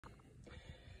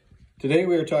Today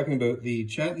we are talking about the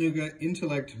Chattanooga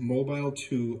Intelect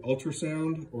Mobile-2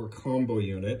 Ultrasound or combo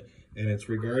unit, and it's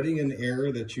regarding an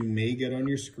error that you may get on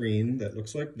your screen that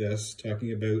looks like this,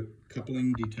 talking about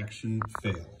coupling detection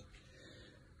failed.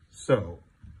 So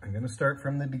I'm going to start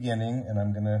from the beginning and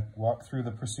I'm going to walk through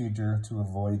the procedure to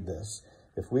avoid this.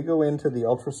 If we go into the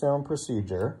ultrasound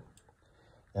procedure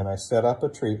and I set up a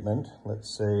treatment,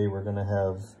 let's say we're going to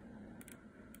have,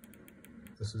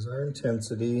 this is our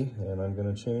intensity, and I'm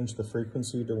going to change the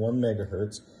frequency to 1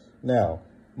 megahertz. Now,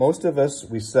 most of us,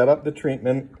 we set up the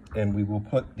treatment and we will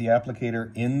put the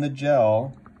applicator in the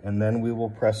gel and then we will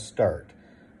press start.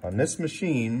 On this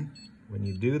machine, when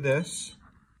you do this,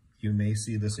 you may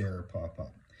see this error pop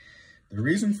up. The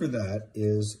reason for that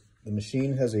is the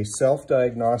machine has a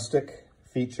self-diagnostic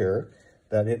feature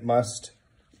that it must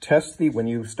test when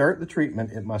you start the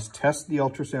treatment, it must test the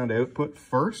ultrasound output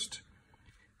first.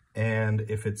 And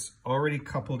if it's already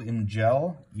coupled in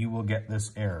gel, you will get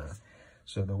this error.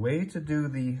 So the way to do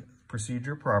the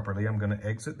procedure properly, I'm going to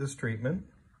exit this treatment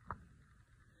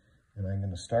and I'm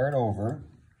going to start over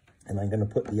and I'm going to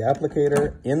put the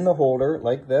applicator in the holder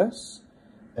like this.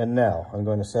 And now I'm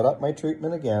going to set up my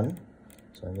treatment again.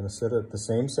 So I'm going to set it at the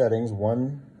same settings,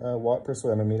 1 watt per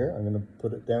centimeter. I'm going to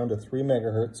put it down to 3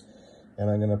 megahertz and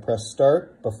I'm going to press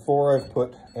start before I've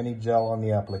put any gel on the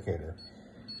applicator.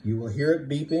 You will hear it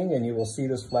beeping and you will see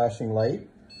this flashing light,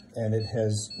 and it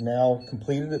has now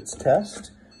completed its test.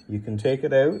 You can take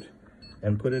it out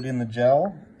and put it in the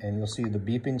gel and you'll see the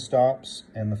beeping stops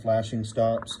and the flashing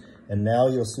stops, and now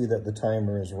you'll see that the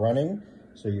timer is running,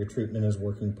 so your treatment is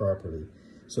working properly.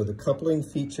 So the coupling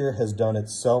feature has done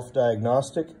its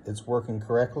self-diagnostic, it's working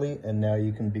correctly, and now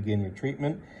you can begin your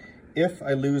treatment. If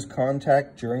I lose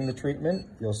contact during the treatment,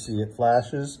 you'll see it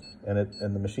flashes and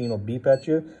the machine will beep at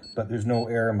you, but there's no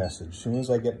error message. As soon as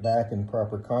I get back in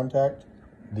proper contact,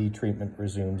 the treatment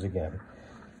resumes again.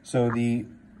 So the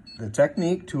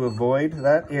technique to avoid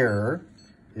that error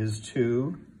is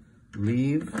to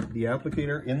leave the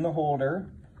applicator in the holder,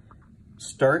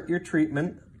 start your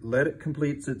treatment, let it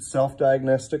complete its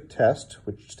self-diagnostic test,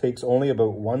 which takes only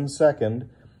about 1 second,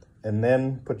 and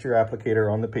then put your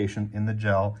applicator on the patient in the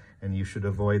gel, and you should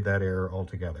avoid that error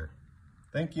altogether.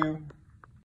 Thank you.